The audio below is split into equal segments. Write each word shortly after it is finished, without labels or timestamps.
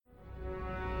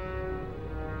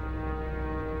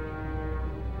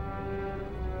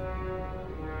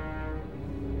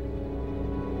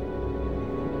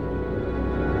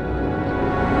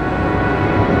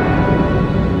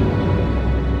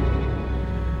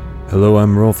Hello, I'm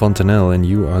Merle Fontanelle, and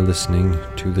you are listening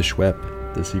to The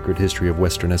Shwep, the Secret History of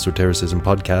Western Esotericism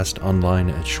podcast, online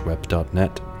at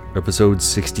shwep.net. Episode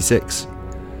 66,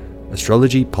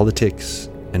 Astrology, Politics,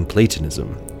 and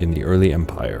Platonism in the Early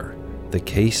Empire, the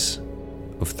Case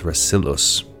of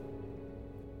Thrasyllus.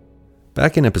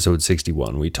 Back in episode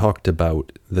 61, we talked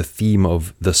about the theme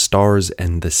of the stars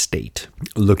and the state,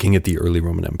 looking at the early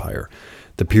Roman Empire,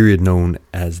 the period known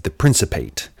as the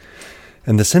Principate,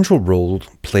 and the central role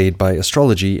played by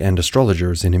astrology and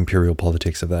astrologers in imperial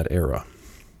politics of that era.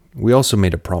 We also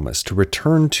made a promise to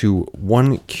return to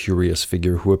one curious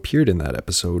figure who appeared in that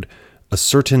episode, a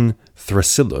certain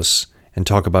Thrasyllus, and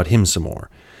talk about him some more.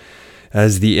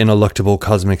 As the ineluctable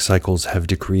cosmic cycles have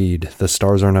decreed, the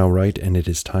stars are now right, and it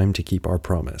is time to keep our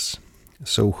promise.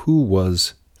 So who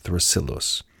was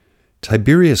Thrasyllus?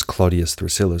 Tiberius Claudius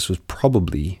Thrasyllus was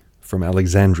probably from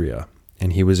Alexandria,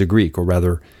 and he was a Greek, or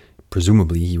rather,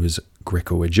 presumably he was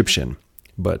Greco-Egyptian,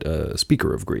 but a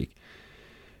speaker of Greek.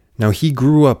 Now, he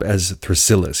grew up as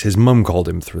Thrasyllus. His mom called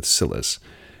him Thrasyllus.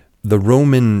 The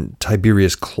Roman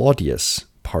Tiberius Claudius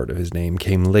part of his name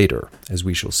came later, as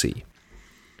we shall see.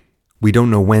 We don't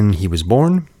know when he was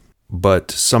born, but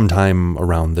sometime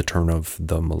around the turn of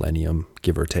the millennium,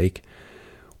 give or take,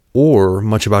 or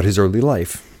much about his early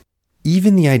life.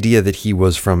 Even the idea that he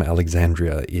was from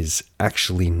Alexandria is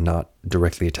actually not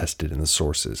directly attested in the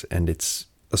sources, and it's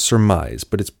a surmise,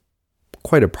 but it's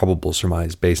quite a probable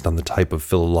surmise based on the type of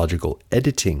philological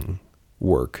editing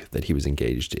work that he was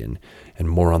engaged in, and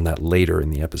more on that later in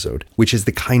the episode, which is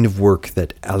the kind of work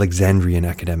that Alexandrian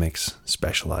academics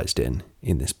specialized in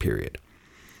this period.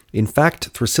 In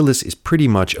fact, Thrasyllus is pretty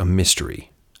much a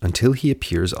mystery until he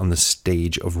appears on the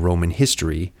stage of Roman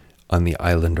history on the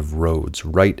island of Rhodes,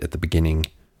 right at the beginning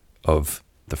of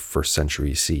the 1st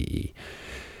century CE.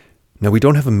 Now, we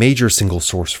don't have a major single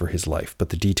source for his life, but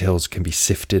the details can be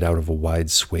sifted out of a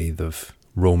wide swathe of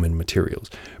Roman materials.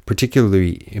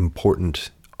 Particularly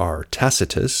important are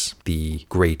Tacitus, the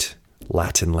great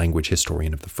Latin language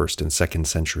historian of the 1st and 2nd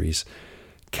centuries,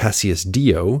 Cassius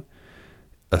Dio,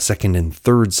 a 2nd and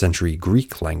 3rd century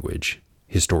Greek language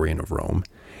historian of Rome,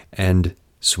 and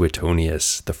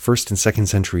Suetonius, the 1st and 2nd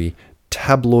century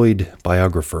tabloid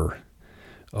biographer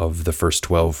of the first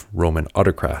 12 Roman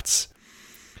autocrats.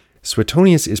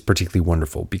 Suetonius is particularly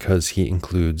wonderful because he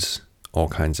includes all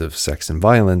kinds of sex and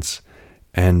violence,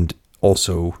 and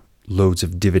also loads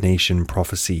of divination,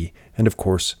 prophecy, and of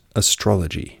course,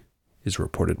 astrology is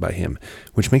reported by him,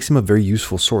 which makes him a very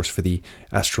useful source for the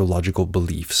astrological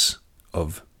beliefs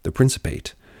of the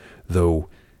Principate, though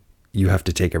you have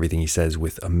to take everything he says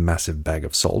with a massive bag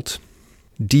of salt.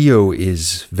 Dio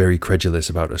is very credulous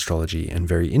about astrology and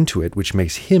very into it, which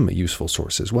makes him a useful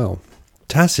source as well.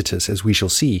 Tacitus, as we shall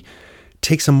see,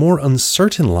 takes a more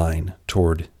uncertain line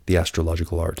toward the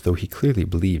astrological art, though he clearly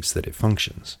believes that it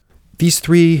functions. These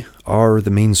three are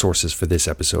the main sources for this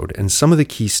episode, and some of the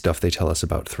key stuff they tell us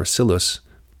about Thrasyllus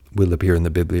will appear in the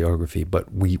bibliography,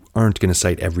 but we aren't going to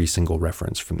cite every single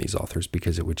reference from these authors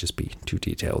because it would just be too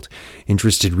detailed.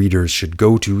 Interested readers should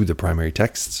go to the primary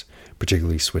texts,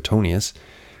 particularly Suetonius,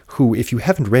 who, if you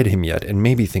haven't read him yet and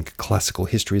maybe think classical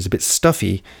history is a bit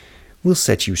stuffy, will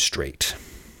set you straight.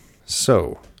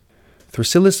 So,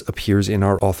 Thrasyllus appears in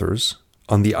our authors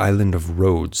on the island of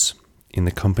Rhodes in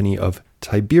the company of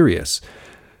Tiberius,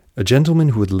 a gentleman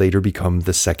who would later become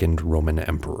the 2nd Roman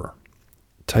emperor.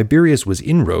 Tiberius was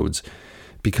in Rhodes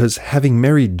because, having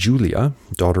married Julia,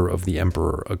 daughter of the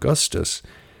Emperor Augustus,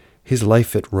 his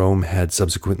life at Rome had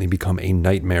subsequently become a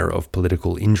nightmare of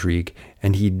political intrigue,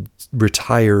 and he'd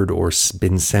retired or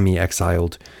been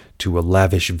semi-exiled to a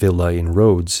lavish villa in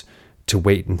Rhodes to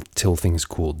wait until things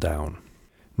cooled down.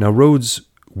 Now, Rhodes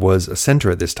was a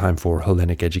center at this time for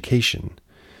Hellenic education,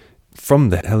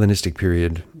 from the Hellenistic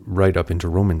period right up into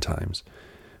Roman times.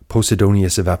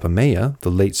 Posidonius of Apamea,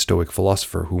 the late Stoic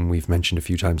philosopher whom we've mentioned a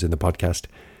few times in the podcast,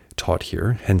 taught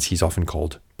here, hence he's often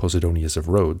called Posidonius of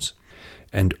Rhodes.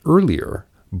 And earlier,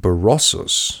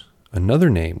 Berossus, another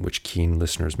name which keen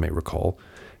listeners may recall,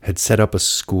 had set up a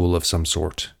school of some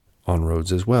sort on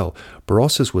Rhodes as well.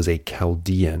 Berossus was a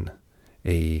Chaldean,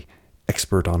 an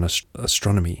expert on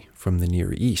astronomy from the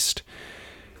Near East.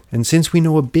 And since we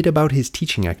know a bit about his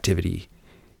teaching activity,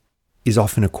 is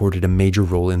often accorded a major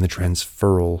role in the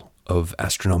transferal of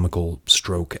astrological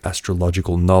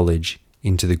knowledge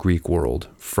into the Greek world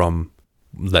from,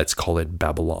 let's call it,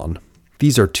 Babylon.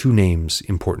 These are two names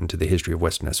important to the history of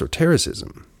Western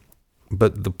esotericism.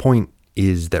 But the point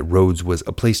is that Rhodes was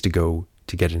a place to go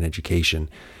to get an education,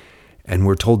 and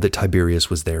we're told that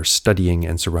Tiberius was there studying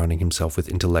and surrounding himself with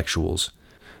intellectuals.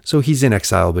 So he's in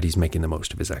exile, but he's making the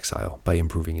most of his exile by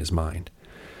improving his mind.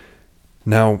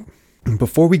 Now,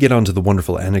 Before we get on to the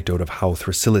wonderful anecdote of how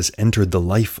Thrasyllus entered the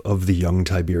life of the young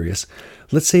Tiberius,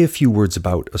 let's say a few words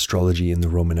about astrology in the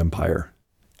Roman Empire.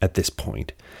 At this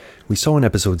point, we saw in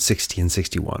episodes 60 and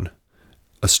 61,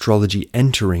 astrology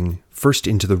entering first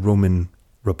into the Roman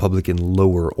Republican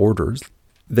lower orders,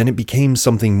 then it became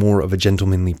something more of a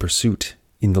gentlemanly pursuit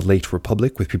in the late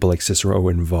Republic with people like Cicero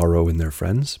and Varro and their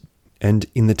friends, and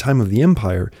in the time of the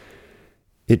Empire,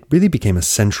 it really became a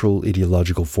central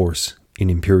ideological force in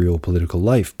imperial political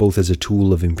life, both as a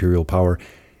tool of imperial power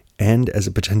and as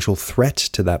a potential threat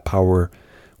to that power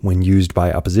when used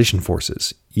by opposition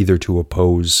forces, either to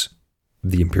oppose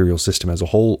the imperial system as a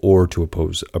whole or to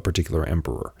oppose a particular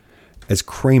emperor. As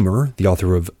Kramer, the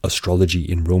author of Astrology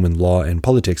in Roman Law and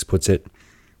Politics, puts it,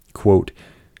 quote,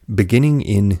 beginning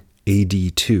in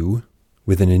AD 2,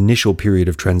 with an initial period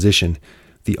of transition,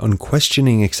 the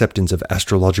unquestioning acceptance of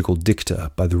astrological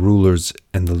dicta by the rulers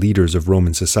and the leaders of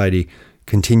Roman society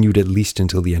continued at least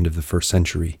until the end of the 1st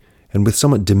century, and with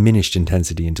somewhat diminished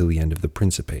intensity until the end of the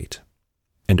Principate.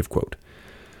 End of quote.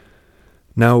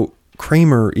 Now,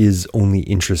 Kramer is only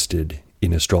interested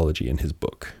in astrology in his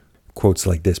book. Quotes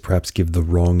like this perhaps give the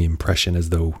wrong impression, as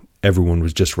though everyone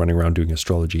was just running around doing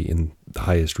astrology in the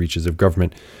highest reaches of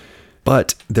government.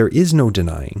 But there is no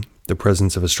denying the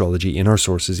presence of astrology in our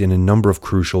sources in a number of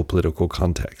crucial political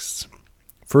contexts.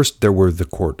 First, there were the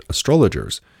court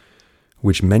astrologers,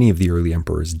 which many of the early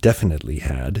emperors definitely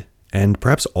had, and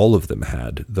perhaps all of them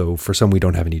had, though for some we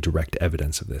don't have any direct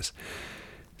evidence of this.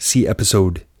 See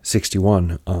episode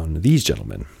 61 on these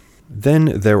gentlemen.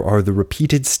 Then there are the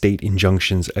repeated state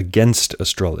injunctions against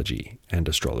astrology and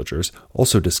astrologers,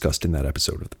 also discussed in that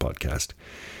episode of the podcast.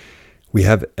 We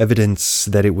have evidence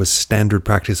that it was standard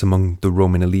practice among the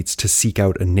Roman elites to seek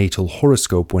out a natal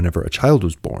horoscope whenever a child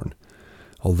was born.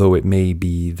 Although it may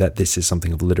be that this is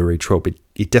something of a literary trope,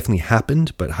 it definitely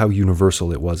happened, but how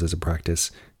universal it was as a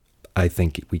practice, I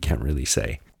think we can't really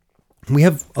say. We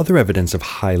have other evidence of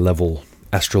high-level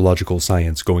astrological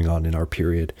science going on in our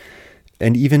period,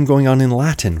 and even going on in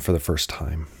Latin for the first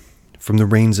time. From the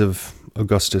reigns of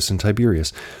Augustus and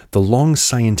Tiberius, the long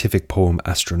scientific poem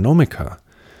Astronomica,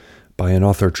 by an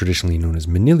author traditionally known as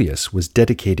Manilius, was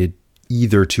dedicated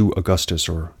either to Augustus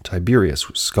or Tiberius.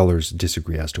 Scholars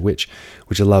disagree as to which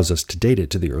allows us to date it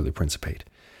to the early Principate.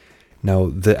 Now,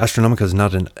 the Astronomica is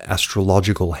not an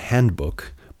astrological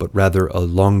handbook, but rather a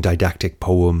long didactic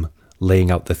poem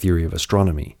laying out the theory of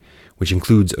astronomy, which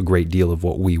includes a great deal of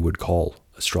what we would call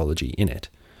astrology in it.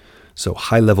 So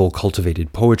high-level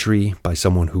cultivated poetry by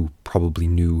someone who probably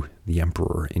knew the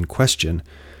emperor in question,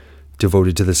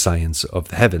 devoted to the science of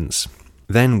the heavens.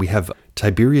 Then we have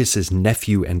Tiberius's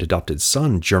nephew and adopted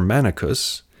son,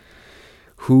 Germanicus,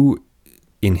 who,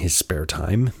 in his spare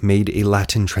time, made a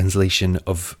Latin translation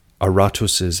of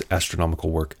Aratus's astronomical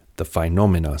work, the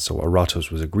Phenomena. So Aratus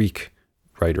was a Greek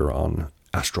writer on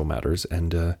astral matters,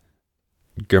 and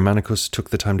Germanicus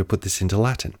took the time to put this into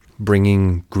Latin,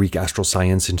 bringing Greek astral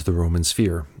science into the Roman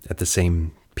sphere at the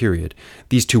same period.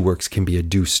 These two works can be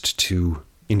adduced to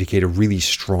indicate a really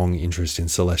strong interest in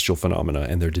celestial phenomena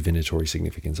and their divinatory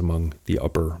significance among the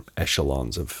upper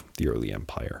echelons of the early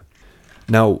empire.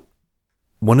 Now,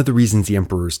 one of the reasons the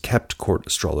emperors kept court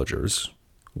astrologers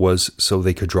was so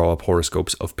they could draw up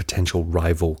horoscopes of potential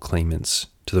rival claimants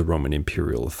to the Roman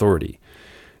imperial authority.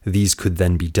 These could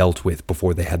then be dealt with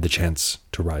before they had the chance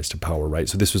to rise to power, right?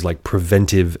 So this was like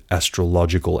preventive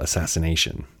astrological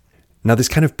assassination. Now, this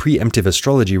kind of preemptive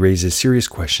astrology raises serious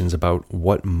questions about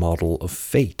what model of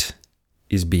fate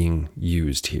is being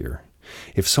used here.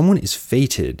 If someone is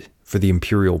fated for the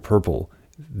imperial purple,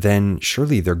 then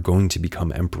surely they're going to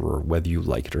become emperor whether you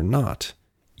like it or not.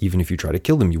 Even if you try to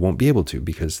kill them, you won't be able to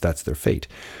because that's their fate.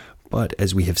 But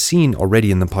as we have seen already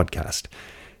in the podcast,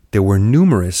 there were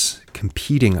numerous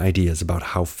competing ideas about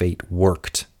how fate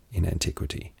worked in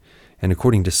antiquity. And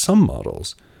according to some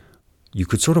models, you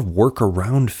could sort of work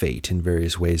around fate in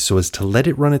various ways so as to let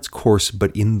it run its course,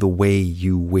 but in the way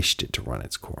you wished it to run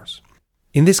its course.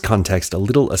 In this context, a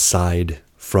little aside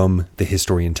from the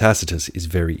historian Tacitus is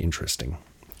very interesting,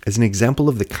 as an example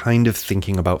of the kind of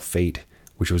thinking about fate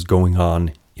which was going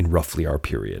on in roughly our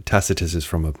period. Tacitus is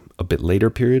from a bit later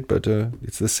period, but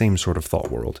it's the same sort of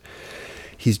thought world.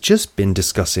 He's just been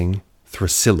discussing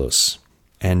Thrasyllus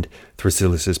and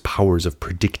Thrasyllus' powers of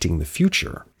predicting the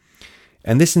future.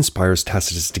 And this inspires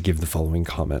Tacitus to give the following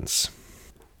comments.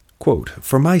 Quote,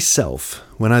 "For myself,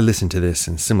 when I listen to this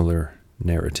and similar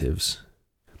narratives,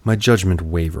 my judgment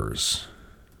wavers.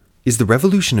 Is the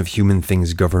revolution of human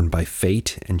things governed by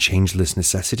fate and changeless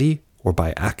necessity, or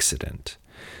by accident?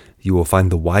 You will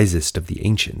find the wisest of the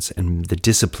ancients and the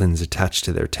disciplines attached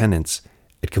to their tenets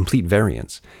at complete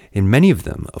variance, in many of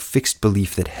them a fixed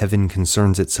belief that heaven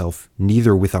concerns itself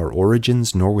neither with our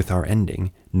origins nor with our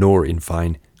ending, nor, in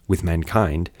fine, with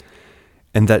mankind,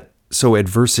 and that so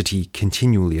adversity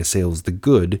continually assails the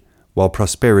good, while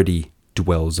prosperity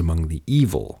dwells among the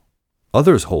evil.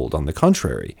 Others hold, on the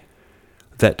contrary,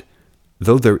 that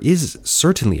though there is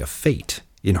certainly a fate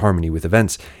in harmony with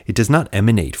events, it does not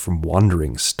emanate from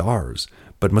wandering stars,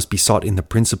 but must be sought in the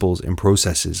principles and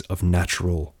processes of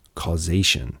natural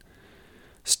causation.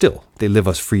 Still, they leave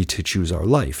us free to choose our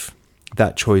life.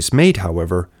 That choice made,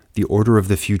 however, the order of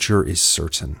the future is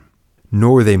certain.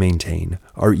 Nor, they maintain,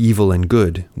 are evil and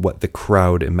good what the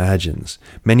crowd imagines.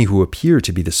 Many who appear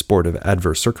to be the sport of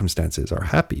adverse circumstances are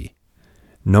happy.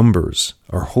 Numbers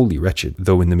are wholly wretched,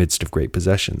 though in the midst of great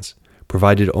possessions,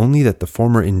 provided only that the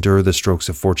former endure the strokes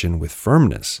of fortune with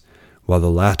firmness, while the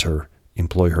latter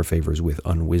employ her favors with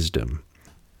unwisdom.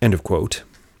 End of quote.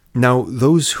 Now,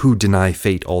 those who deny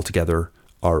fate altogether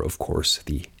are, of course,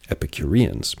 the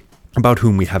Epicureans, about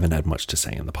whom we haven't had much to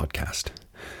say in the podcast.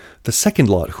 The second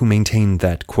lot, who maintain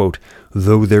that, quote,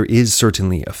 though there is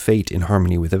certainly a fate in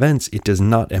harmony with events, it does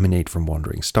not emanate from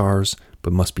wandering stars,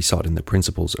 but must be sought in the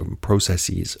principles and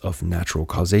processes of natural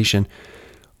causation,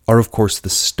 are, of course, the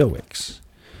Stoics.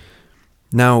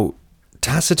 Now,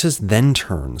 Tacitus then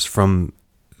turns from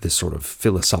this sort of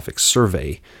philosophic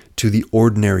survey to the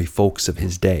ordinary folks of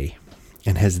his day,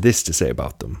 and has this to say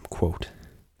about them, quote,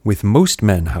 with most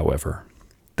men, however,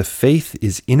 the faith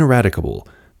is ineradicable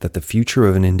that the future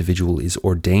of an individual is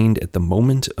ordained at the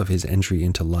moment of his entry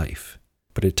into life,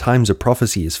 but at times a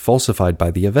prophecy is falsified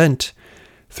by the event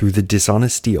through the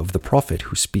dishonesty of the prophet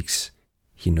who speaks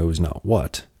he knows not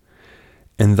what,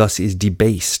 and thus is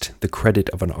debased the credit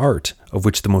of an art of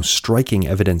which the most striking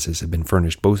evidences have been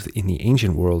furnished both in the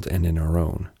ancient world and in our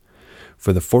own.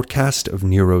 For the forecast of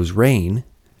Nero's reign,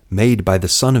 made by the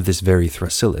son of this very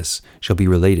Thrasyllus, shall be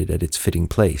related at its fitting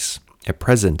place. At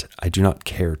present, I do not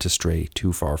care to stray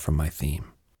too far from my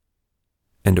theme.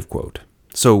 End of quote.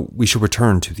 So we shall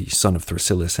return to the son of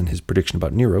Thrasyllus and his prediction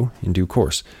about Nero in due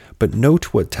course, but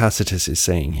note what Tacitus is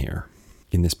saying here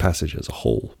in this passage as a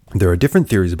whole. There are different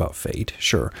theories about fate,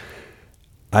 sure.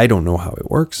 I don't know how it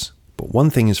works, but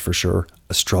one thing is for sure,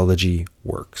 astrology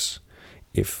works.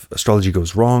 If astrology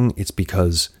goes wrong, it's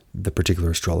because the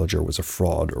particular astrologer was a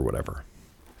fraud or whatever.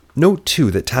 Note,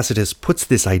 too, that Tacitus puts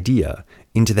this idea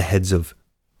into the heads of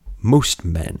most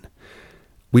men.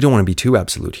 We don't want to be too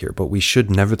absolute here, but we should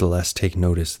nevertheless take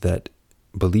notice that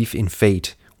belief in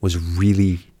fate was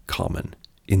really common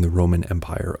in the Roman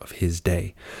Empire of his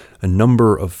day. A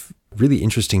number of really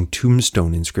interesting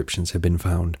tombstone inscriptions have been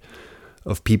found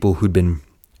of people who'd been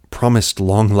promised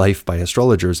long life by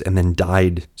astrologers and then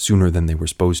died sooner than they were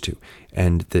supposed to.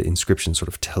 And the inscriptions sort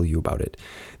of tell you about it.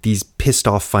 These pissed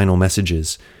off final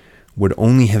messages would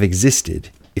only have existed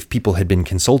if people had been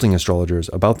consulting astrologers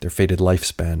about their fated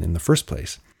lifespan in the first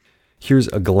place. Here's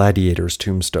a gladiator's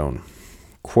tombstone.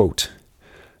 Quote,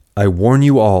 I warn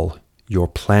you all, your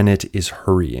planet is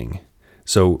hurrying.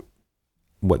 So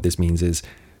what this means is,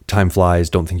 time flies,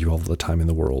 don't think you have all the time in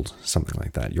the world, something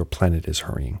like that. Your planet is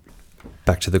hurrying.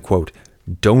 Back to the quote,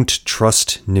 don't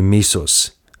trust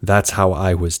Nemesis. That's how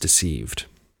I was deceived.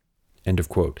 End of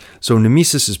quote. So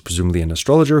Nemesis is presumably an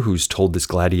astrologer who's told this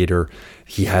gladiator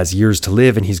he has years to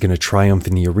live and he's going to triumph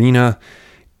in the arena.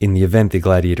 In the event, the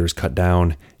gladiator is cut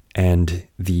down, and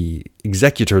the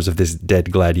executors of this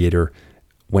dead gladiator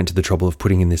went to the trouble of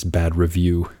putting in this bad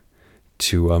review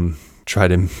to try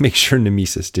to make sure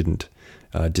Nemesis didn't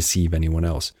deceive anyone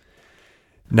else.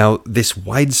 Now, this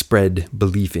widespread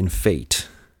belief in fate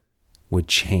would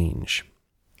change.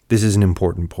 This is an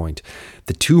important point.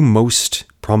 The two most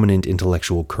prominent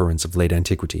intellectual currents of late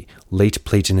antiquity, late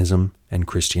Platonism and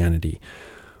Christianity,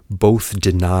 both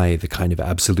deny the kind of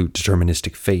absolute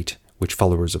deterministic fate which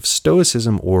followers of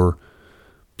Stoicism, or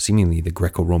seemingly the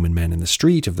Greco-Roman man in the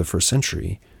street of the first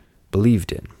century,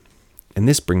 believed in. And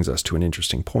this brings us to an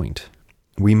interesting point.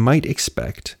 We might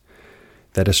expect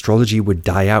that astrology would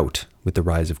die out with the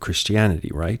rise of Christianity,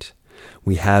 right?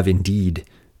 We have indeed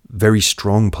very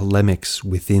strong polemics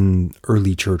within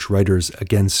early church writers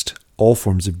against all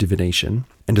forms of divination,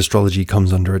 and astrology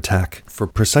comes under attack for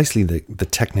precisely the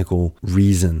technical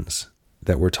reasons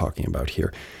that we're talking about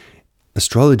here.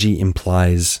 Astrology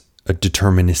implies a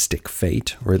deterministic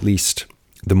fate, or at least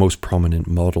the most prominent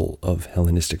model of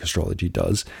Hellenistic astrology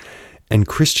does, and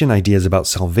Christian ideas about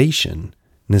salvation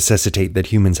necessitate that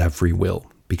humans have free will,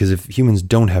 because if humans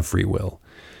don't have free will,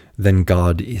 then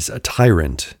God is a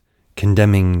tyrant,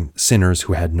 condemning sinners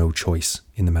who had no choice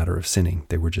in the matter of sinning.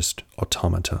 They were just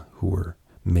automata who were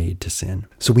made to sin.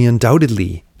 So we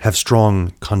undoubtedly have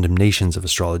strong condemnations of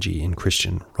astrology in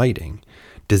Christian writing.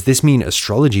 Does this mean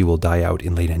astrology will die out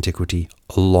in late antiquity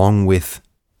along with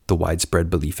the widespread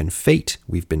belief in fate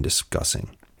we've been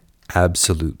discussing?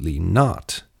 Absolutely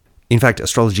not. In fact,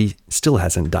 astrology still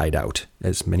hasn't died out,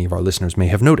 as many of our listeners may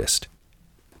have noticed.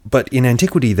 But in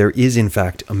antiquity, there is in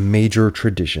fact a major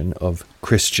tradition of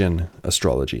Christian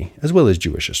astrology, as well as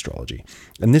Jewish astrology.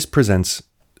 And this presents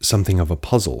something of a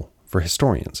puzzle for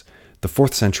historians. The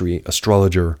 4th century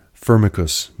astrologer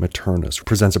Firmicus Maternus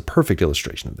presents a perfect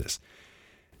illustration of this.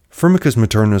 Firmicus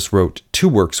Maternus wrote 2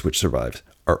 works which survive.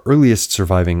 Our earliest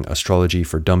surviving Astrology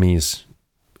for Dummies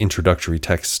introductory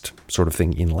text sort of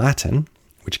thing in Latin,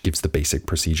 which gives the basic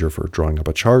procedure for drawing up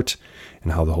a chart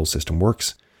and how the whole system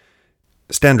works.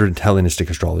 Standard Hellenistic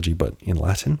astrology, but in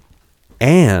Latin.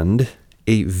 And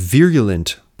a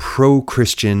virulent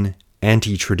pro-Christian,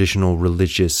 anti-traditional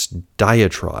religious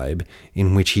diatribe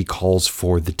in which he calls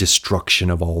for the destruction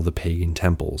of all the pagan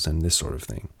temples and this sort of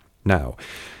thing. Now,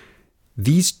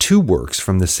 these 2 works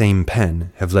from the same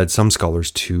pen have led some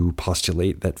scholars to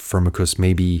postulate that Firmicus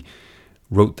maybe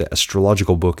wrote the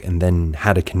astrological book and then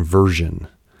had a conversion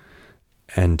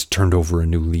and turned over a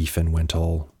new leaf and went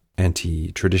all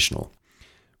anti-traditional.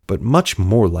 But much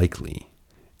more likely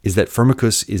is that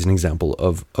Firmicus is an example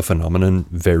of a phenomenon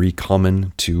very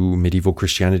common to medieval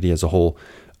Christianity as a whole.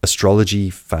 Astrology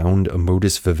found a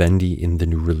modus vivendi in the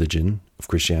new religion of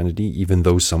Christianity, even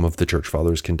though some of the church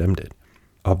fathers condemned it.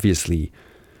 Obviously,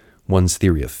 one's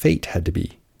theory of fate had to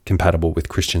be compatible with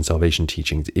Christian salvation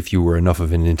teachings if you were enough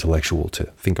of an intellectual to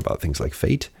think about things like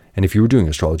fate. And if you were doing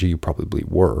astrology, you probably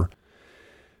were.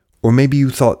 Or maybe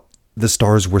you thought the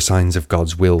stars were signs of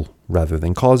God's will rather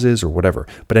than causes or whatever.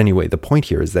 But anyway, the point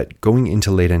here is that going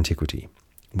into late antiquity,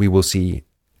 we will see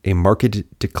a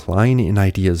marked decline in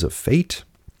ideas of fate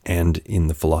and in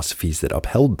the philosophies that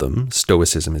upheld them.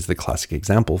 Stoicism is the classic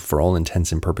example. For all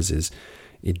intents and purposes,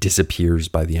 it disappears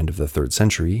by the end of the 3rd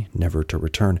century, never to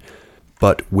return,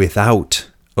 but without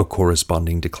a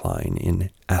corresponding decline in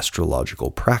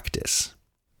astrological practice.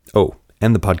 Oh,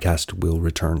 and the podcast will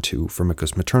return to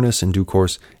Firmicus Maternus in due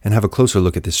course and have a closer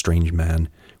look at this strange man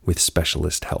with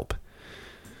specialist help.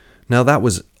 Now that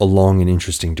was a long and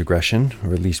interesting digression,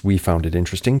 or at least we found it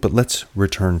interesting, but let's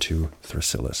return to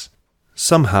Thrasyllus.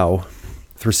 Somehow,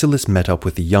 Thrasyllus met up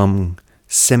with the young,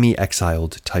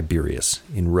 semi-exiled Tiberius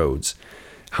in Rhodes.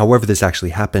 However this actually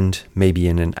happened, maybe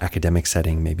in an academic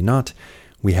setting, maybe not,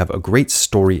 we have a great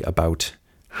story about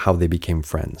how they became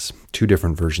friends, 2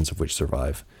 different versions of which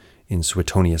survive in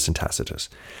Suetonius and Tacitus.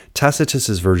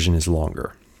 Tacitus's version is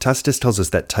longer. Tacitus tells us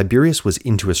that Tiberius was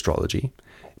into astrology,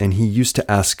 and he used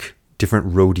to ask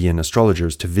different Rhodian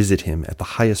astrologers to visit him at the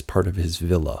highest part of his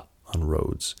villa on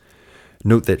Rhodes.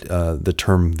 Note that the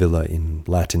term villa in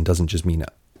Latin doesn't just mean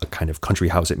a kind of country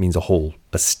house, it means a whole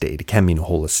estate. It can mean a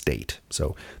whole estate.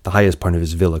 So the highest part of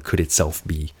his villa could itself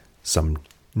be some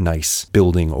nice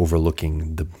building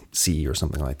overlooking the sea or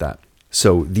something like that.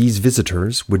 So these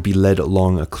visitors would be led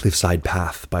along a cliffside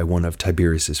path by one of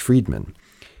Tiberius's freedmen.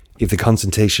 If the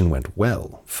consultation went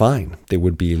well, fine, they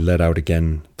would be let out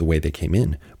again the way they came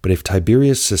in. But if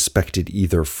Tiberius suspected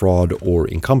either fraud or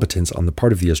incompetence on the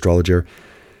part of the astrologer,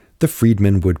 the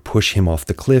freedman would push him off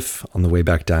the cliff on the way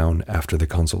back down after the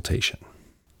consultation.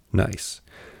 Nice.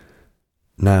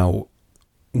 Now,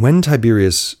 when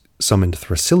Tiberius summoned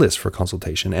Thrasyllus for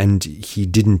consultation, and he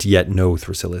didn't yet know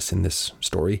Thrasyllus in this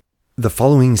story, the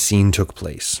following scene took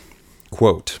place.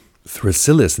 Quote,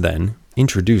 Thrasyllus then,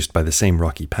 introduced by the same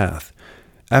rocky path,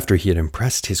 after he had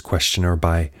impressed his questioner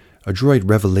by adroit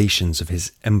revelations of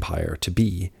his empire to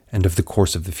be and of the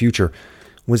course of the future,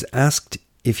 was asked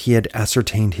if he had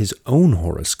ascertained his own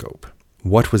horoscope.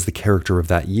 What was the character of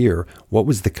that year? What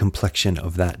was the complexion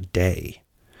of that day?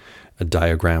 A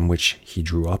diagram which he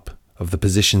drew up of the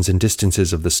positions and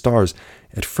distances of the stars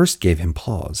at first gave him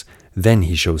pause. Then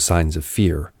he showed signs of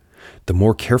fear. The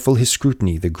more careful his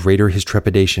scrutiny, the greater his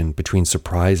trepidation between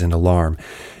surprise and alarm,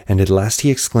 and at last he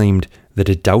exclaimed that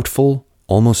a doubtful,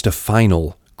 almost a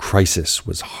final, crisis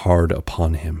was hard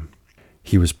upon him.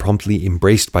 He was promptly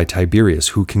embraced by Tiberius,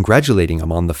 who, congratulating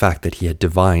him on the fact that he had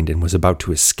divined and was about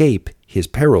to escape his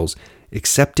perils,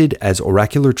 accepted as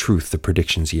oracular truth the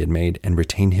predictions he had made and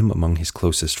retained him among his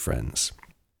closest friends.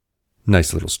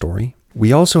 Nice little story.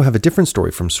 We also have a different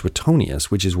story from Suetonius,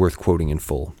 which is worth quoting in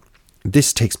full.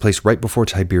 This takes place right before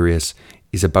Tiberius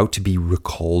is about to be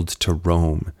recalled to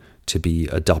Rome to be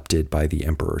adopted by the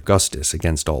Emperor Augustus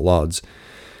against all odds,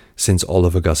 since all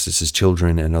of Augustus's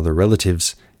children and other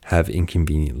relatives have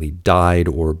inconveniently died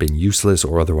or been useless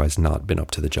or otherwise not been up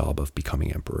to the job of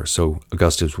becoming emperor. So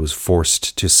Augustus was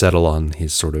forced to settle on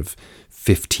his sort of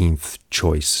 15th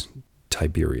choice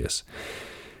Tiberius.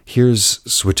 Here's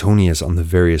Suetonius on the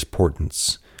various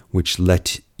portents, which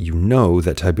let you know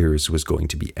that Tiberius was going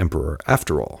to be emperor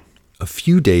after all. A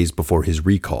few days before his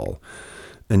recall,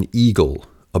 an eagle,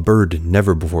 a bird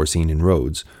never before seen in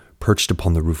Rhodes, perched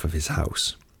upon the roof of his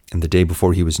house. And the day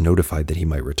before he was notified that he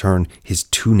might return, his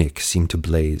tunic seemed to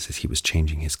blaze as he was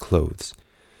changing his clothes.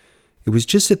 It was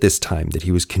just at this time that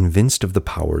he was convinced of the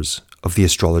powers of the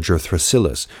astrologer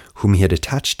Thrasyllus, whom he had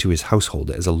attached to his household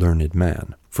as a learned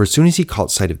man. For as soon as he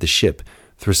caught sight of the ship,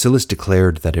 Thrasyllus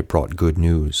declared that it brought good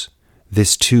news.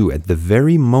 This too, at the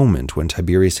very moment when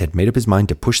Tiberius had made up his mind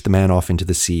to push the man off into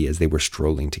the sea as they were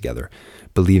strolling together,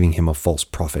 believing him a false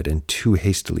prophet and too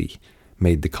hastily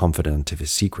made the confidant of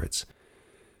his secrets,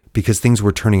 because things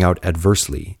were turning out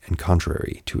adversely and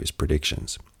contrary to his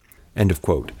predictions. End of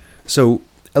quote. So,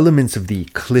 elements of the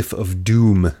Cliff of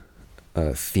Doom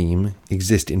theme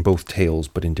exist in both tales,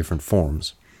 but in different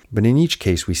forms. But in each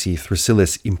case, we see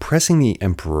Thrasyllus impressing the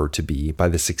emperor-to-be by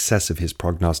the success of his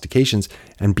prognostications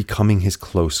and becoming his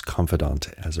close confidant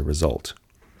as a result.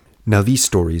 Now, these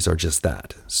stories are just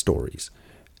that, stories.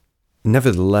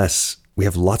 Nevertheless, we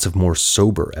have lots of more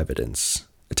sober evidence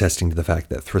attesting to the fact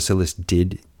that Thrasyllus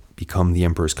did become the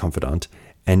emperor's confidant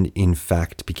and, in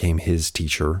fact, became his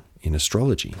teacher in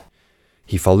astrology.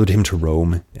 He followed him to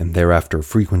Rome and thereafter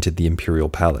frequented the imperial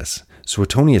palace.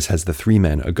 Suetonius has the three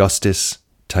men, Augustus,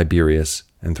 Tiberius,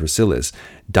 and Thrasyllus,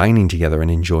 dining together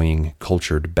and enjoying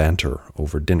cultured banter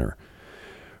over dinner.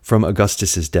 From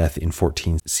Augustus's death in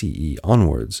 14 CE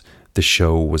onwards, the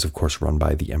show was of course run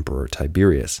by the emperor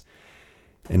Tiberius.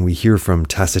 And we hear from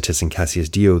Tacitus and Cassius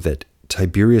Dio that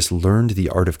Tiberius learned the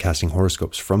art of casting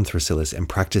horoscopes from Thrasyllus and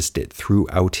practiced it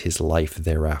throughout his life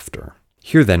thereafter.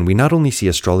 Here then, we not only see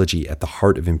astrology at the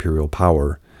heart of imperial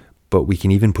power, but we can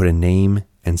even put a name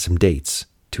and some dates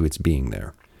to its being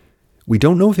there. We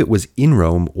don't know if it was in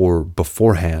Rome or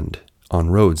beforehand on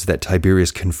Rhodes that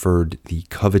Tiberius conferred the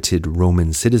coveted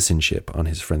Roman citizenship on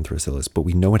his friend Thrasyllus, but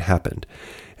we know it happened.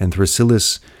 And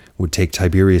Thrasyllus would take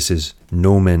Tiberius's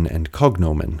nomen and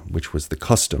cognomen, which was the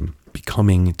custom,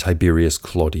 becoming Tiberius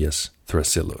Claudius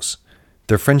Thrasyllus.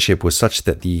 Their friendship was such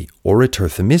that the orator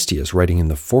Themistius, writing in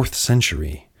the 4th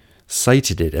century,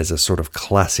 cited it as a sort of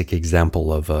classic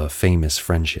example of a famous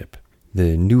friendship.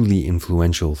 The newly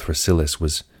influential Thrasyllus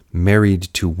was married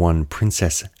to one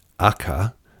Princess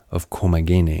Acca of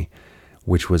Commagene,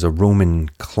 which was a Roman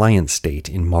client state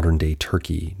in modern-day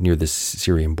Turkey near the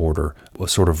Syrian border, a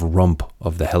sort of rump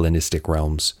of the Hellenistic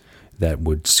realms that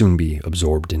would soon be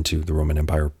absorbed into the Roman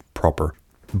Empire proper.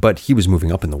 But he was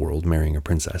moving up in the world, marrying a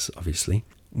princess, obviously.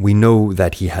 We know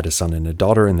that he had a son and a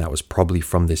daughter, and that was probably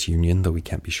from this union, though we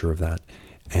can't be sure of that.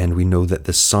 And we know that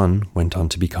the son went on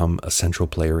to become a central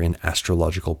player in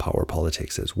astrological power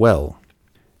politics as well.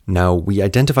 Now, we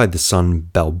identified the son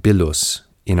Balbillus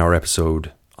in our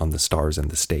episode on the stars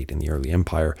and the state in the early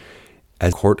empire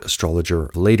as court astrologer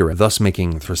later, thus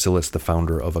making Thrasyllus the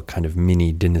founder of a kind of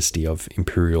mini dynasty of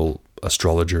imperial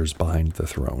astrologers behind the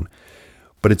throne.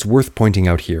 But it's worth pointing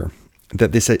out here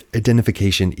that this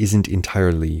identification isn't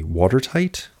entirely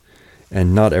watertight,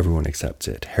 and not everyone accepts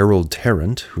it. Harold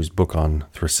Tarrant, whose book on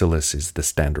Thrasyllus is the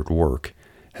standard work,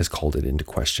 has called it into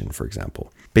question, for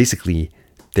example. Basically,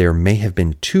 there may have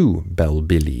been two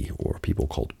Balbilli, or people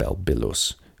called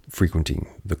Balbillus, frequenting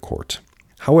the court.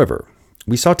 However,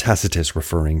 we saw Tacitus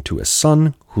referring to a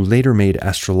son who later made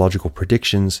astrological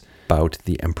predictions about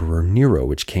the Emperor Nero,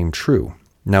 which came true.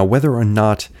 Now, whether or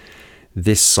not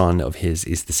this son of his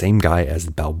is the same guy as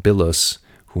Balbillus,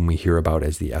 whom we hear about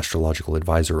as the astrological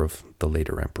advisor of the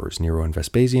later emperors Nero and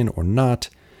Vespasian, or not,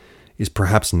 is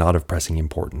perhaps not of pressing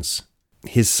importance.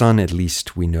 His son, at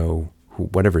least we know,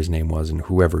 whatever his name was and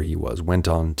whoever he was, went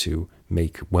on to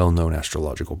make well-known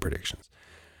astrological predictions.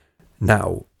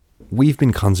 Now, we've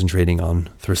been concentrating on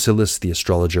Thrasyllus the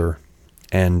astrologer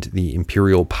and the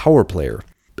imperial power player,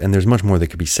 and there's much more that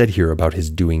could be said here about his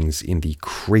doings in the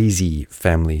crazy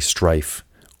family strife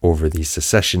over the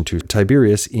succession to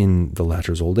Tiberius in the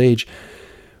latter's old age.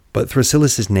 But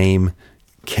Thrasyllus' name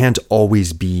can't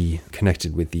always be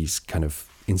connected with these kind of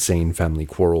insane family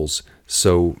quarrels,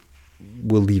 so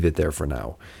we'll leave it there for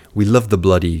now. We love the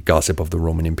bloody gossip of the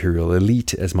Roman imperial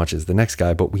elite as much as the next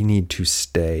guy, but we need to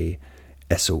stay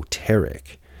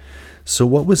esoteric. So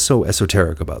what was so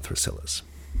esoteric about Thrasyllus?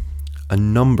 A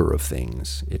number of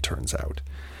things, it turns out.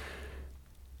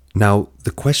 Now,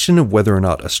 the question of whether or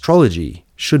not astrology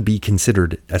should be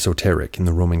considered esoteric in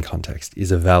the Roman context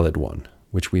is a valid one,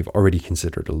 which we've already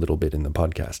considered a little bit in the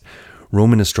podcast.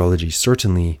 Roman astrology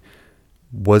certainly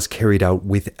was carried out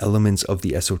with elements of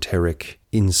the esoteric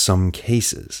in some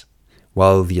cases.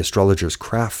 While the astrologer's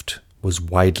craft was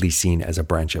widely seen as a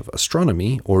branch of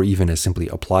astronomy, or even as simply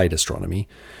applied astronomy,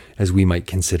 as we might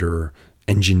consider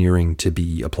engineering to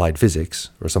be applied physics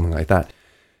or something like that,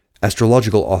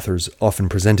 astrological authors often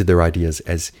presented their ideas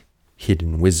as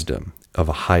hidden wisdom of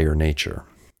a higher nature.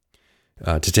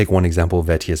 To take one example,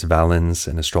 Vettius Valens,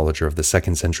 an astrologer of the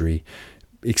 2nd century,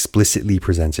 explicitly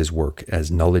presents his work as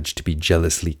knowledge to be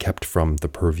jealously kept from the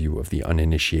purview of the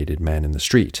uninitiated man in the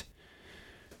street.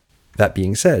 That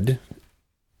being said,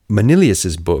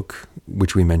 Manilius's book,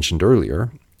 which we mentioned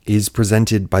earlier, is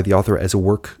presented by the author as a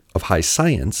work of high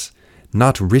science,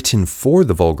 not written for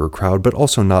the vulgar crowd, but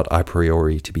also not a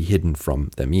priori to be hidden from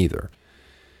them either.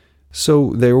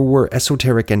 So there were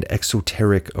esoteric and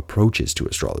exoteric approaches to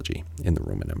astrology in the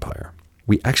Roman Empire.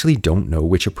 We actually don't know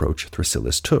which approach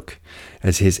Thrasyllus took,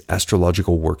 as his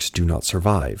astrological works do not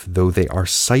survive, though they are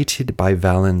cited by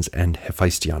Valens and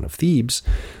Hephaestion of Thebes,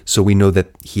 so we know that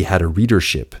he had a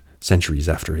readership centuries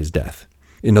after his death.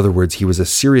 In other words, he was a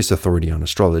serious authority on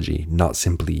astrology, not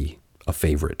simply a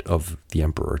favorite of the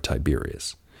Emperor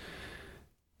Tiberius.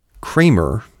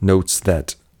 Kramer notes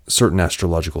that certain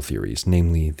astrological theories,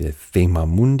 namely the Thema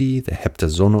Mundi, the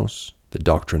Heptazonos, the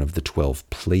doctrine of the 12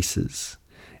 places,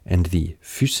 and the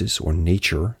physis or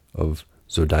nature of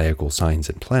zodiacal signs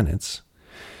and planets,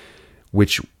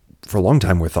 which for a long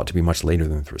time were thought to be much later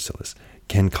than Thrasyllus,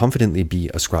 can confidently be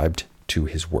ascribed to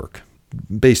his work,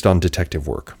 based on detective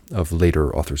work of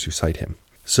later authors who cite him.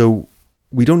 So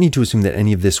we don't need to assume that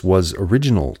any of this was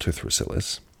original to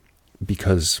Thrasyllus,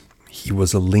 because he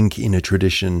was a link in a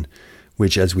tradition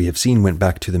which, as we have seen, went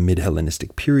back to the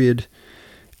mid-Hellenistic period,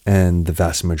 and the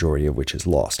vast majority of which is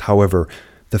lost. However,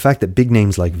 the fact that big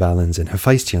names like Valens and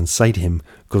Hephaestion cite him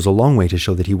goes a long way to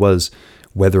show that he was,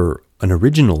 whether an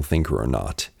original thinker or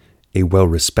not, a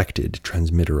well-respected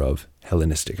transmitter of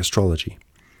Hellenistic astrology.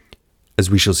 As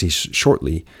we shall see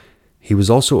shortly, he was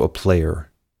also a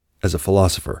player as a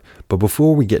philosopher. But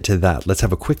before we get to that, let's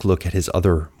have a quick look at his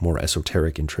other more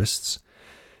esoteric interests.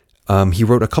 He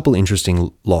wrote a couple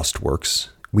interesting lost works.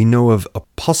 We know of a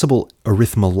possible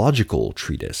arithmological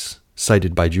treatise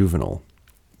cited by Juvenal,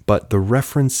 but the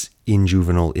reference in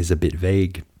Juvenal is a bit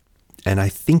vague, and I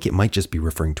think it might just be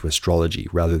referring to astrology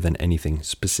rather than anything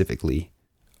specifically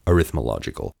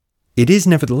arithmological. It is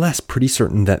nevertheless pretty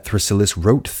certain that Thrasyllus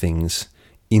wrote things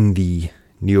in the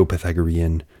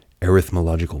Neo-Pythagorean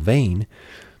arithmological vein,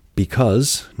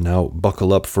 because, now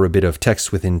buckle up for a bit of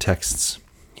text within texts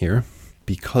here,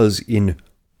 because in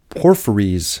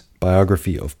Porphyry's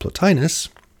biography of Plotinus,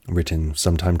 written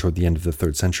sometime toward the end of the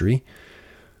 3rd century,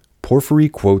 Porphyry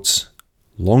quotes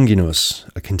Longinus,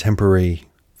 a contemporary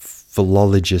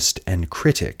philologist and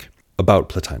critic, about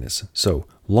Plotinus. So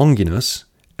Longinus,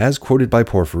 as quoted by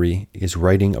Porphyry, is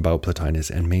writing about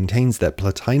Plotinus and maintains that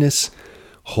Plotinus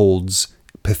holds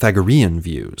Pythagorean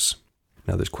views.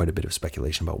 Now, there's quite a bit of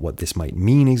speculation about what this might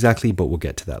mean exactly, but we'll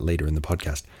get to that later in the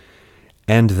podcast.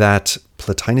 And that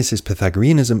Plotinus's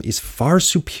Pythagoreanism is far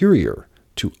superior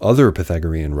to other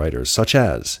Pythagorean writers, such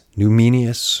as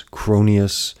Numenius,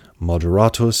 Cronius,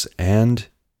 Moderatus, and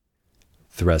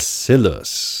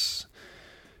Thrasyllus.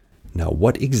 Now,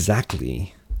 what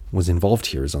exactly was involved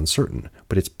here is uncertain,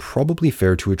 but it's probably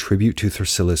fair to attribute to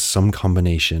Thrasyllus some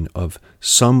combination of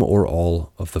some or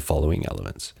all of the following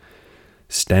elements.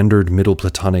 Standard Middle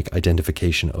Platonic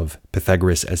identification of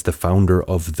Pythagoras as the founder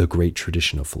of the great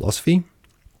tradition of philosophy,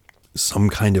 some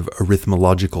kind of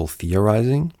arithmological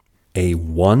theorizing, a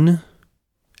one,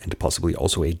 and possibly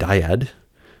also a dyad,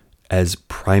 as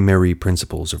primary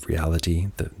principles of reality,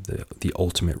 the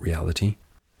ultimate reality,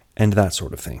 and that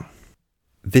sort of thing.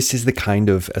 This is the kind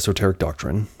of esoteric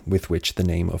doctrine with which the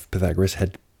name of Pythagoras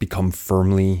had become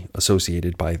firmly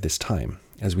associated by this time,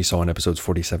 as we saw in episodes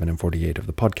 47 and 48 of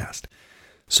the podcast.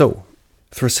 So,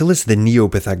 Thrasyllus the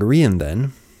Neo-Pythagorean,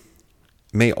 then,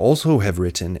 may also have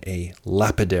written a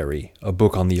lapidary, a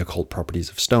book on the occult properties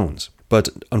of stones. But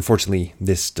unfortunately,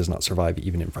 this does not survive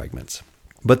even in fragments.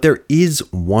 But there is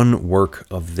one work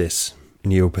of this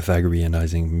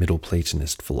Neo-Pythagoreanizing Middle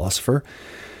Platonist philosopher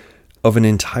of an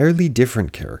entirely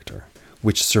different character,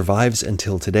 which survives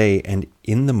until today and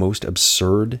in the most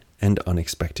absurd and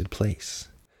unexpected place.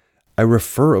 I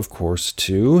refer, of course,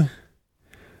 to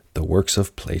the works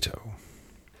of Plato.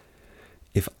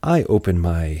 If I open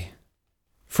my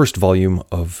first volume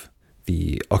of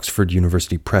the Oxford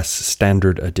University Press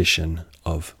standard edition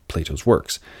of Plato's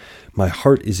works, my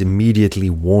heart is immediately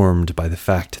warmed by the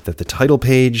fact that the title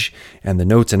page and the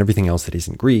notes and everything else that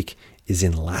isn't Greek is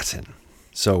in Latin.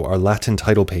 So our Latin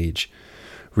title page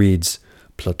reads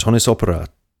Platonis Opera,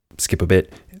 skip a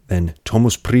bit, then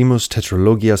Tomus Primus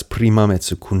Tetralogias Primam et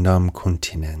Secundam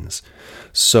Continens.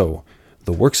 So,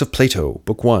 the works of Plato,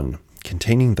 Book 1,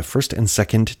 containing the first and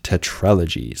second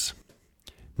tetralogies.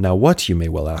 Now what, you may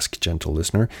well ask, gentle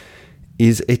listener,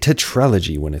 is a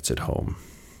tetralogy when it's at home?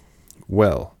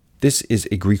 Well, this is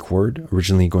a Greek word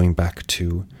originally going back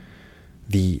to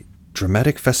the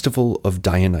dramatic festival of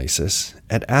Dionysus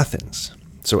at Athens.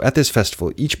 So at this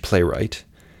festival, each playwright,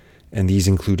 and these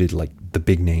included like the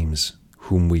big names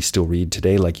whom we still read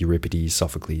today, like Euripides,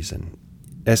 Sophocles, and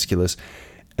Aeschylus,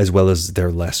 as well as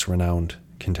their less renowned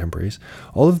contemporaries,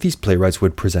 all of these playwrights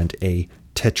would present a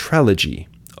tetralogy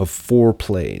of 4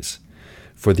 plays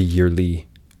for the yearly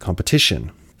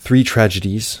competition. 3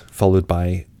 tragedies, followed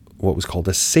by what was called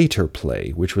a satyr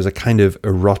play, which was a kind of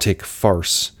erotic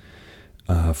farce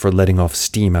for letting off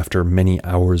steam after many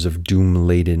hours of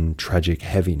doom-laden tragic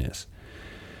heaviness.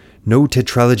 No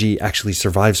tetralogy actually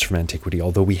survives from antiquity,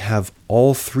 although we have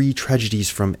all 3 tragedies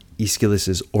from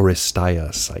Aeschylus's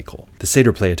Oresteia cycle. The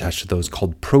satyr play attached to those,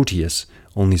 called Proteus,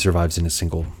 only survives in a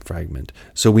single fragment.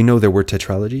 So we know there were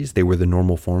tetralogies, they were the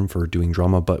normal form for doing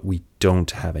drama, but we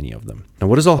don't have any of them. Now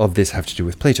what does all of this have to do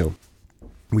with Plato?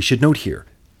 We should note here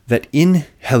that in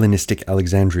Hellenistic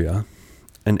Alexandria,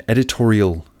 an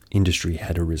editorial industry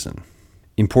had arisen.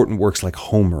 Important works like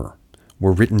Homer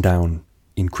were written down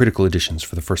in critical editions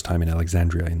for the first time in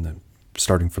Alexandria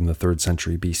starting from the 3rd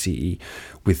century BCE,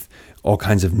 with all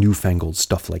kinds of newfangled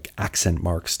stuff like accent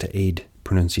marks to aid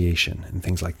pronunciation and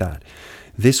things like that.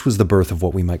 This was the birth of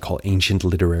what we might call ancient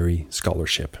literary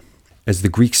scholarship. As the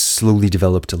Greeks slowly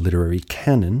developed a literary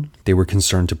canon, they were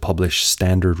concerned to publish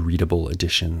standard readable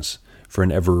editions for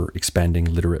an ever-expanding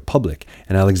literate public,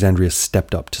 and Alexandria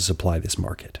stepped up to supply this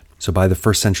market. So by the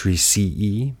 1st century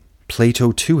CE,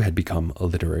 Plato too had become a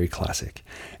literary classic,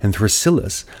 and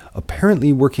Thrasyllus,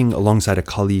 apparently working alongside a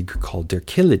colleague called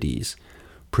Derkylides,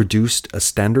 produced a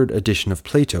standard edition of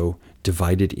Plato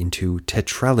divided into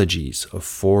tetralogies of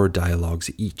 4 dialogues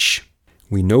each.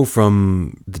 We know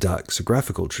from the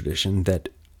doxographical tradition that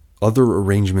other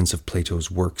arrangements of Plato's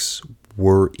works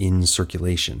were in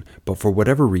circulation, but for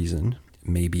whatever reason,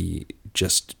 maybe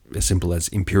just as simple as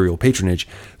imperial patronage,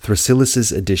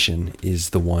 Thrasyllus' edition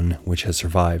is the one which has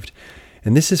survived,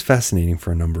 and this is fascinating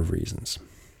for a number of reasons.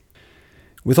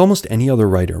 With almost any other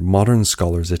writer, modern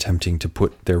scholars attempting to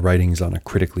put their writings on a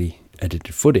critically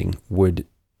edited footing would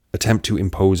attempt to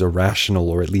impose a rational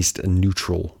or at least a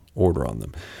neutral order on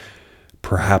them,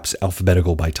 perhaps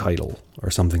alphabetical by title or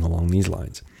something along these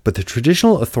lines. But the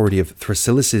traditional authority of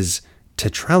Thrasyllus'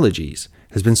 tetralogies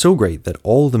has been so great that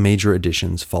all the major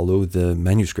editions follow the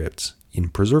manuscripts in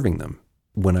preserving them.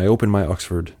 When I open my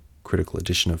Oxford critical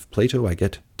edition of Plato, I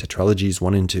get tetralogies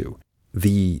 1 and 2.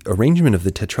 The arrangement of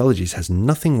the tetralogies has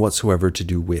nothing whatsoever to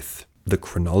do with the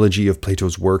chronology of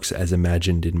Plato's works as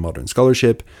imagined in modern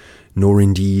scholarship, nor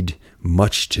indeed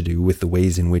much to do with the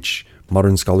ways in which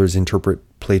modern scholars interpret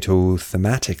Plato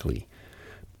thematically.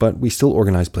 But we still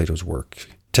organize Plato's work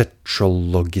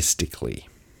tetralogistically.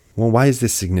 Well, why is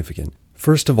this significant?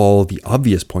 First of all, the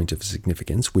obvious point of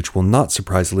significance, which will not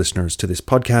surprise listeners to this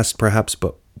podcast perhaps,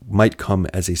 but might come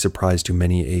as a surprise to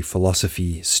many a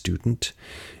philosophy student,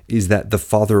 is that the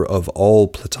father of all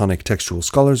Platonic textual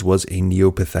scholars was a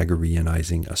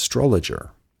Neo-Pythagoreanizing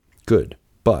astrologer. Good,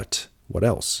 but what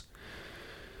else?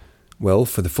 Well,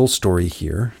 for the full story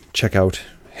here, check out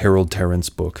Harold Tarrant's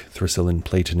book, Thrasyllan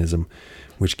Platonism,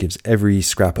 which gives every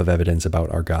scrap of evidence about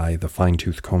our guy the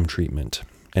fine-tooth comb treatment,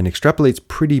 and extrapolates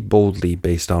pretty boldly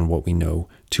based on what we know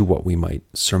to what we might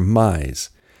surmise.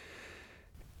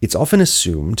 It's often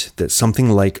assumed that something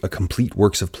like a complete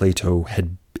works of Plato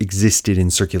had existed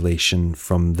in circulation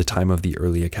from the time of the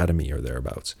early Academy or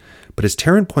thereabouts. But as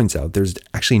Tarrant points out, there's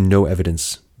actually no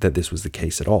evidence that this was the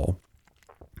case at all.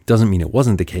 Doesn't mean it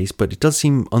wasn't the case, but it does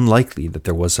seem unlikely that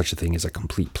there was such a thing as a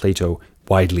complete Plato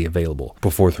widely available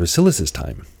before Thrasyllus'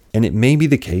 time. And it may be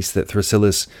the case that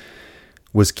Thrasyllus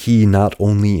was key not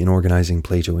only in organizing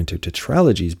Plato into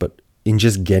tetralogies, but in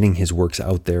just getting his works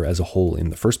out there as a whole in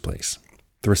the first place.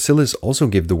 Thrasyllus also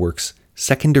gave the works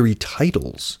secondary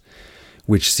titles,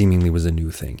 which seemingly was a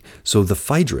new thing. So the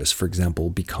Phaedrus, for example,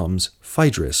 becomes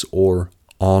Phaedrus, or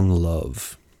On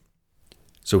Love.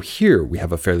 So here we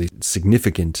have a fairly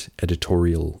significant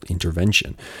editorial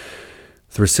intervention.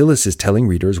 Thrasyllus is telling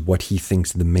readers what he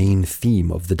thinks the main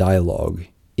theme of the dialogue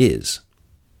is.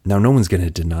 Now, no one's going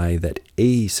to deny that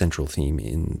a central theme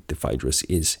in the Phaedrus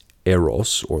is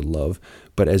eros, or love,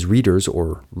 but as readers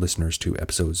or listeners to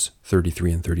episodes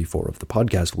 33 and 34 of the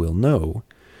podcast will know,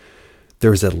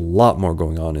 there's a lot more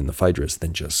going on in the Phaedrus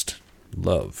than just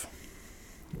love.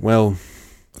 Well,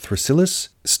 Thrasyllus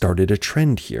started a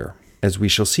trend here, as we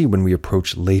shall see when we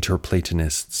approach later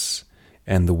Platonists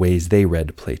and the ways they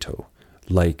read Plato.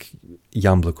 like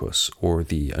Iamblichus or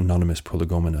the anonymous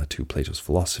prolegomena to Plato's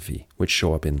philosophy, which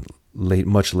show up in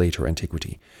much later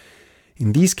antiquity.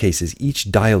 In these cases,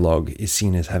 each dialogue is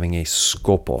seen as having a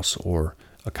skopos, or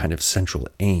a kind of central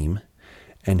aim,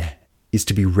 and is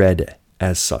to be read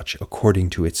as such, according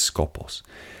to its skopos.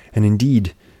 And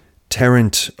indeed,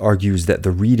 Tarrant argues that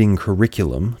the reading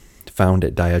curriculum found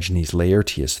at Diogenes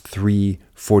Laertius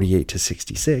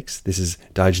 3:48-66, this is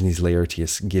Diogenes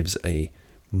Laertius gives a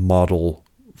model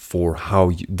for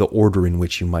how the order in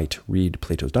which you might read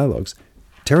Plato's dialogues.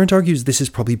 Tarrant argues this is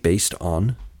probably based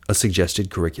on a suggested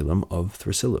curriculum of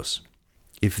Thrasyllus.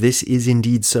 If this is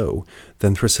indeed so,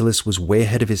 then Thrasyllus was way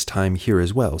ahead of his time here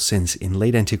as well, since in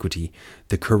late antiquity,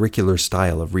 the curricular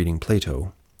style of reading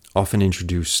Plato, often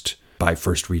introduced by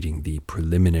first reading the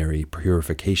preliminary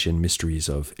purification mysteries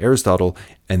of Aristotle,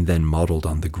 and then modeled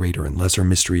on the greater and lesser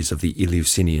mysteries of the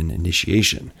Eleusinian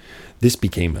initiation. This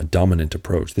became a dominant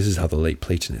approach. This is how the late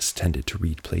Platonists tended to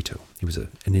read Plato. It was an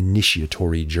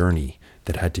initiatory journey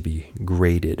that had to be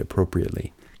graded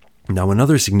appropriately. Now,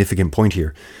 another significant point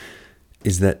here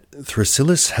is that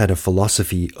Thrasyllus had a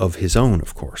philosophy of his own,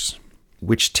 of course,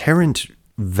 which Tarrant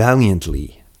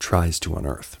valiantly tries to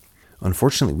unearth.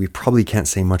 Unfortunately, we probably can't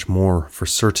say much more for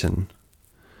certain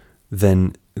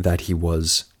than that he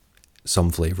was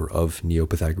some flavor of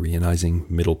Neo-Pythagoreanizing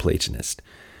Middle Platonist.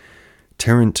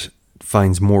 Tarrant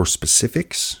finds more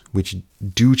specifics, which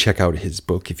do check out his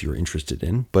book if you're interested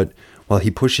in, but while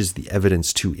he pushes the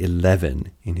evidence to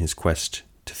 11 in his quest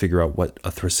to figure out what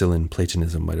a Thrasyllan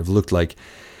Platonism might have looked like,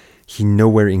 he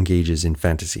nowhere engages in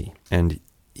fantasy, and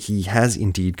he has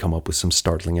indeed come up with some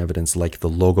startling evidence like the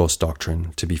Logos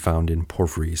doctrine to be found in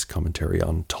Porphyry's commentary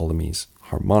on Ptolemy's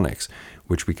Harmonics,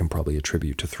 which we can probably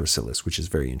attribute to Thrasyllus, which is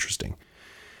very interesting.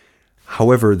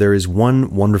 However, there is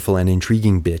one wonderful and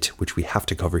intriguing bit which we have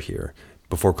to cover here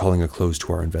before calling a close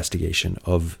to our investigation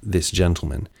of this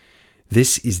gentleman.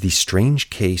 This is the strange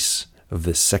case of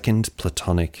the Second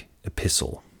Platonic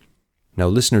Epistle. Now,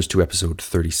 listeners to episode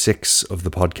 36 of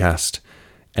the podcast,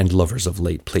 and lovers of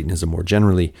late Platonism more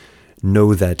generally,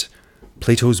 know that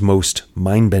Plato's most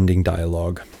mind-bending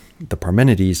dialogue, the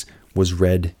Parmenides, was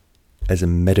read as a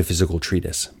metaphysical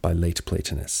treatise by late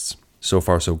Platonists. So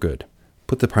far, so good.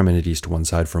 Put the Parmenides to one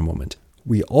side for a moment.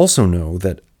 We also know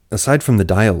that, aside from the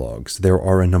dialogues, there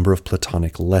are a number of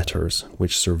Platonic letters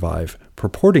which survive,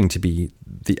 purporting to be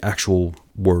the actual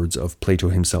words of Plato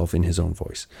himself in his own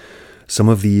voice. Some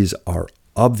of these are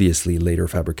obviously later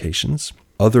fabrications.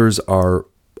 Others are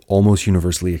almost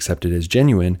universally accepted as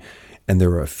genuine, and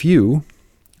there are a few,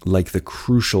 like the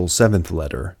crucial seventh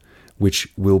letter, which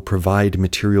will provide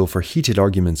material for heated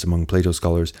arguments among Plato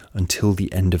scholars until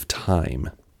the end of time.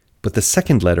 But the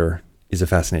second letter is a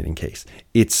fascinating case.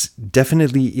 It's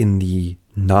definitely in the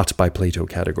not by Plato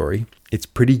category. It's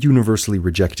pretty universally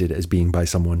rejected as being by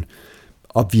someone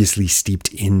obviously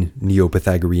steeped in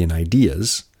Neo-Pythagorean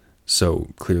ideas, so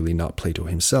clearly not Plato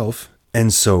himself,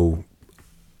 and so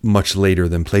much later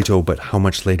than Plato, but how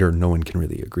much later, no one can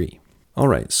really agree. All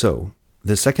right, so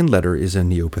the second letter is a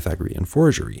Neo-Pythagorean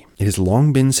forgery. It has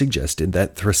long been suggested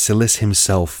that Thrasyllus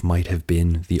himself might have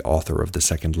been the author of the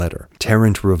second letter.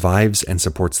 Tarrant revives and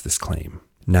supports this claim.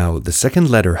 Now, the second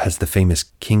letter has the famous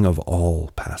King of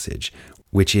All passage,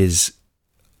 which is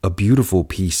a beautiful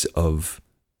piece of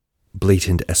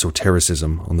blatant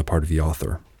esotericism on the part of the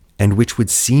author, and which would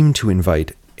seem to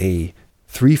invite a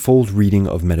threefold reading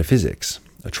of metaphysics,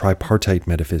 a tripartite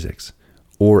metaphysics,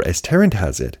 or as Tarrant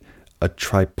has it, a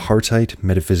tripartite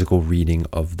metaphysical reading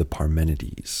of the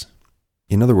Parmenides.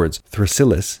 In other words,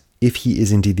 Thrasyllus, if he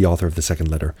is indeed the author of the second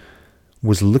letter,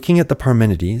 was looking at the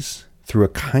Parmenides through a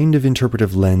kind of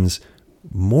interpretive lens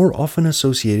more often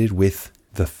associated with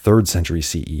the 3rd century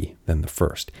CE than the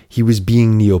 1st. He was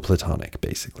being Neoplatonic,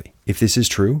 basically. If this is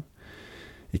true,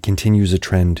 it continues a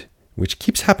trend which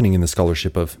keeps happening in the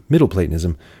scholarship of Middle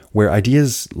Platonism, where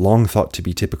ideas long thought to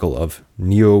be typical of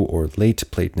Neo or late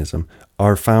Platonism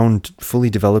are found fully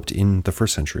developed in the 1st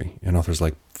century in authors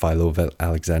like Philo of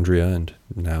Alexandria and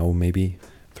now maybe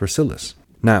Thrasyllus.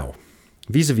 Now,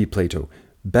 vis-a-vis Plato,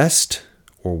 best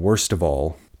or worst of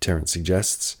all, Tarrant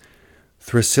suggests,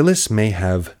 Thrasyllus may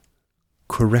have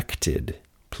corrected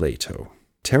Plato.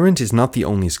 Tarrant is not the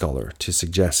only scholar to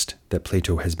suggest that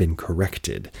Plato has been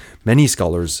corrected. Many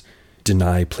scholars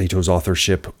deny Plato's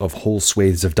authorship of whole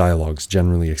swathes of dialogues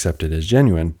generally accepted as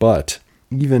genuine, but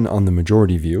even on the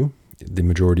majority view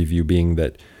being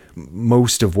that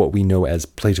most of what we know as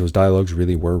Plato's dialogues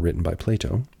really were written by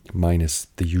Plato, minus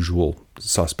the usual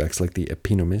suspects like the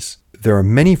Epinomis, there are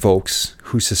many folks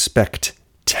who suspect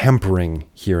tampering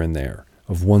here and there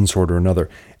of one sort or another,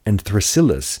 and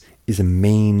Thrasyllus is a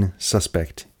main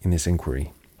suspect in this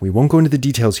inquiry. We won't go into the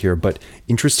details here, but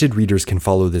interested readers can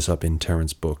follow this up in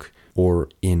Terence' book or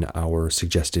in our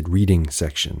suggested reading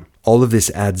section. All of this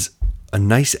adds a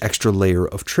nice extra layer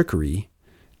of trickery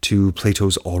to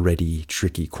Plato's already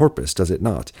tricky corpus, does it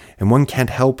not? And one can't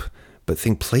help but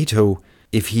think Plato,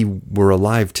 if he were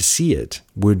alive to see it,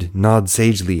 would nod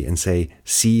sagely and say,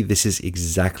 see, this is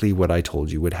exactly what I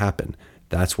told you would happen.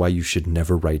 That's why you should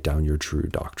never write down your true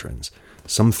doctrines.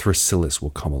 Some Thrasyllus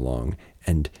will come along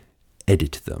and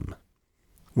edit them.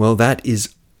 Well, that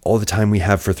is all the time we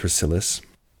have for Thrasyllus.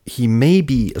 He may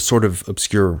be a sort of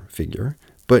obscure figure,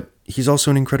 but he's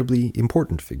also an incredibly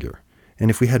important figure. And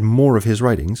if we had more of his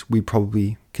writings, we'd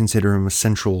probably consider him a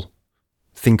central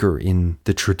thinker in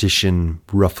the tradition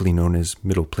roughly known as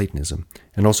Middle Platonism,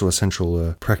 and also a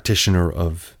central practitioner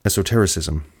of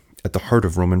esotericism at the heart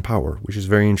of Roman power, which is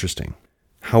very interesting.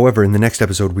 However, in the next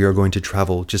episode, we are going to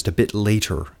travel just a bit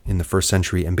later in the 1st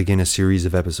century and begin a series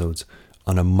of episodes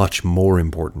on a much more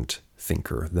important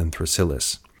thinker than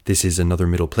Thrasyllus. This is another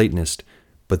Middle Platonist,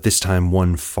 but this time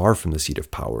one far from the seat of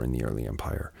power in the early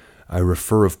empire. I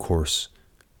refer, of course,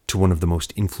 to one of the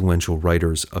most influential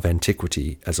writers of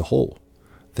antiquity as a whole,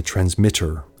 the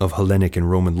transmitter of Hellenic and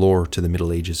Roman lore to the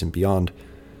Middle Ages and beyond,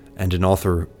 and an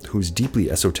author whose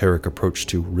deeply esoteric approach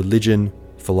to religion,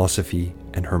 philosophy,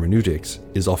 and hermeneutics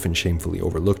is often shamefully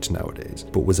overlooked nowadays,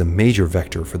 but was a major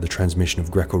vector for the transmission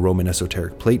of Greco-Roman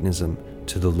esoteric Platonism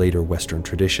to the later Western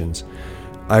traditions.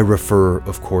 I refer,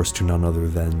 of course, to none other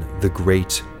than the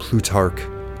great Plutarch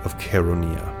of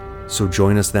Chaeronea. So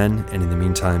join us then, and in the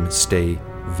meantime, stay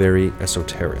very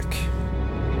esoteric.